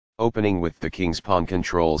Opening with the king's pawn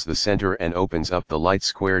controls the center and opens up the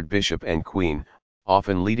light-squared bishop and queen,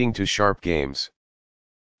 often leading to sharp games.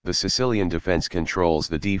 The Sicilian defense controls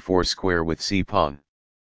the d4 square with c-pawn.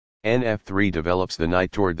 F3 develops the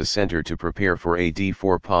knight toward the center to prepare for a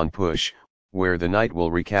d4 pawn push, where the knight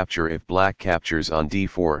will recapture if black captures on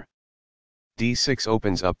d4. d6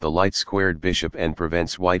 opens up the light-squared bishop and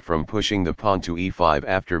prevents white from pushing the pawn to e5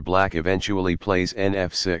 after black eventually plays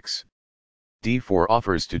nf6. d4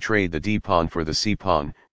 offers to trade the d-pawn for the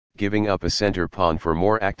c-pawn, giving up a center pawn for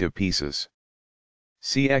more active pieces.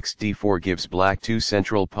 cx-d4 gives black 2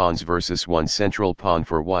 central pawns versus 1 central pawn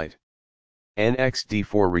for white.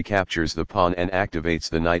 nx-d4 recaptures the pawn and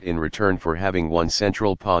activates the knight in return for having 1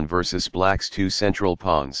 central pawn versus black's 2 central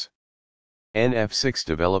pawns. nf6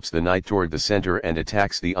 develops the knight toward the center and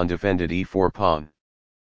attacks the undefended e4 pawn.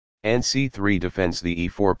 nc3 defends the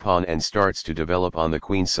e4 pawn and starts to develop on the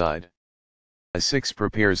queen side. a6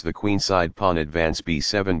 prepares the queenside pawn advance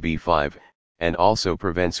b7 b5, and also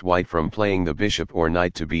prevents white from playing the bishop or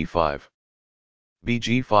knight to b5.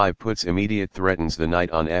 bg5 puts immediate threatens the knight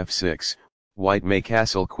on f6, white may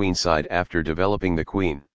castle queenside after developing the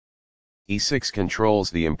queen. e6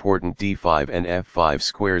 controls the important d5 and f5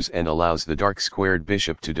 squares and allows the dark squared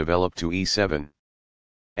bishop to develop to e7.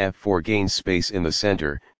 f4 gains space in the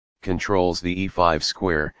center, controls the e5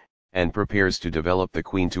 square, and prepares to develop the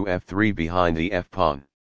queen to f3 behind the f-pawn.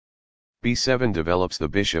 b7 develops the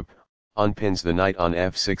bishop, unpins the knight on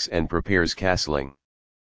f6 and prepares castling.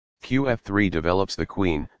 qf3 develops the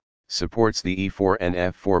queen, supports the e4 and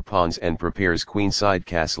f4 pawns and prepares queenside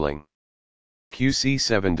castling.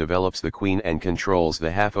 qc7 develops the queen and controls the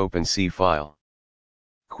half-open c-file.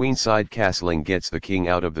 Queenside castling gets the king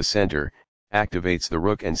out of the center, activates the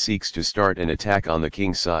rook and seeks to start an attack on the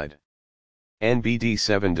king's side.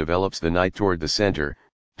 nbd7 develops the knight toward the center,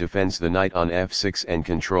 defends the knight on f6 and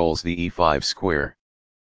controls the e5 square.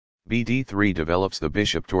 bd3 develops the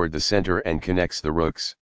bishop toward the center and connects the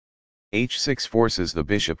rooks. h6 forces the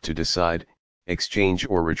bishop to decide, exchange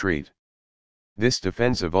or retreat. This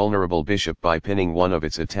defends a vulnerable bishop by pinning one of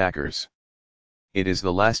its attackers. It is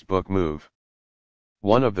the last book move.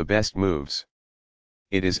 One of the best moves.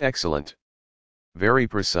 It is excellent. Very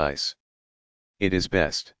precise. It is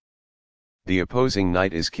best. The opposing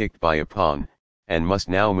knight is kicked by a pawn, and must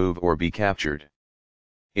now move or be captured.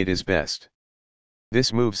 It is best.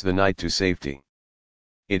 This moves the knight to safety.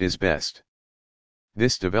 It is best.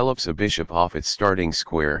 This develops a bishop off its starting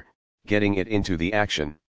square, getting it into the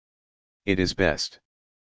action. It is best.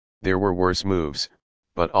 There were worse moves,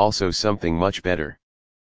 but also something much better.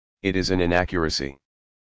 It is an inaccuracy.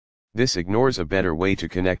 This ignores a better way to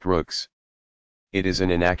connect rooks. It is an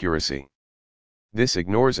inaccuracy. This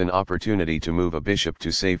ignores an opportunity to move a bishop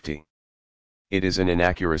to safety. It is an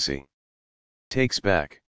inaccuracy. Takes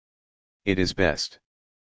back. It is best.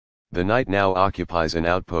 The knight now occupies an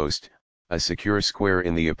outpost, a secure square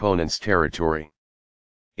in the opponent's territory.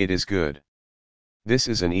 It is good. This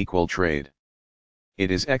is an equal trade.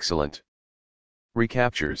 It is excellent.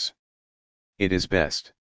 Recaptures. It is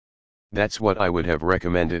best. That's what I would have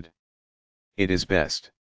recommended. It is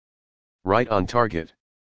best. Right on target.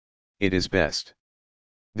 It is best.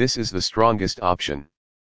 This is the strongest option.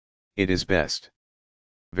 It is best.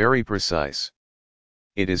 Very precise.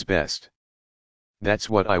 It is best. That's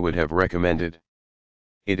what I would have recommended.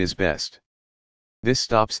 It is best. This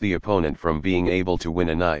stops the opponent from being able to win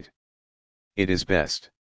a knight. It is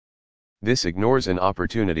best. This ignores an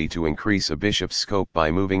opportunity to increase a bishop's scope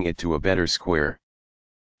by moving it to a better square.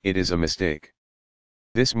 It is a mistake.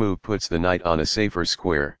 This move puts the knight on a safer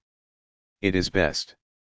square. It is best.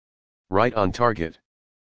 Right on target.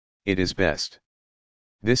 It is best.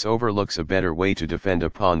 This overlooks a better way to defend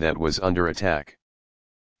a pawn that was under attack.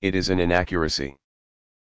 It is an inaccuracy.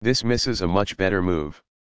 This misses a much better move.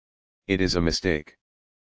 It is a mistake.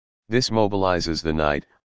 This mobilizes the knight,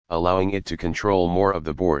 allowing it to control more of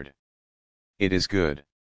the board. It is good.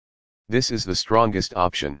 This is the strongest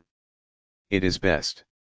option. It is best.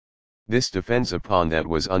 This defends a pawn that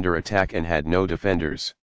was under attack and had no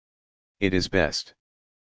defenders. It is best.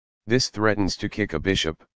 This threatens to kick a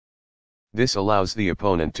bishop. This allows the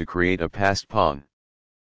opponent to create a passed pawn.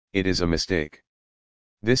 It is a mistake.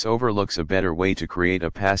 This overlooks a better way to create a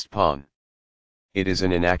passed pawn. It is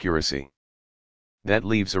an inaccuracy. That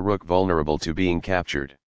leaves a rook vulnerable to being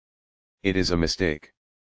captured. It is a mistake.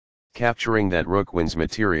 Capturing that rook wins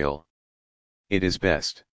material. It is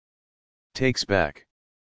best. Takes back.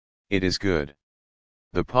 It is good.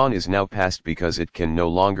 The pawn is now passed because it can no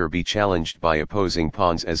longer be challenged by opposing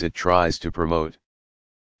pawns as it tries to promote.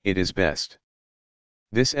 It is best.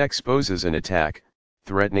 This exposes an attack,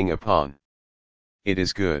 threatening a pawn. It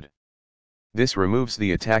is good. This removes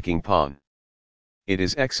the attacking pawn. It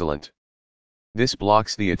is excellent. This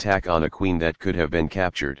blocks the attack on a queen that could have been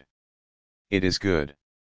captured. It is good.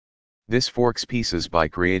 This forks pieces by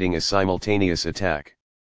creating a simultaneous attack.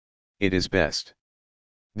 It is best.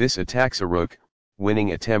 This attacks a rook,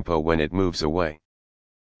 winning a tempo when it moves away.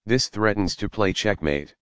 This threatens to play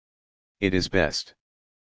checkmate. It is best.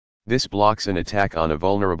 This blocks an attack on a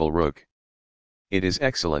vulnerable rook. It is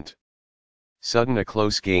excellent. Sudden a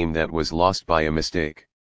close game that was lost by a mistake.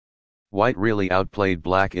 White really outplayed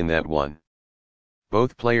black in that one.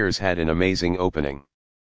 Both players had an amazing opening.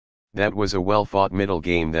 That was a well-fought middle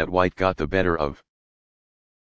game that white got the better of.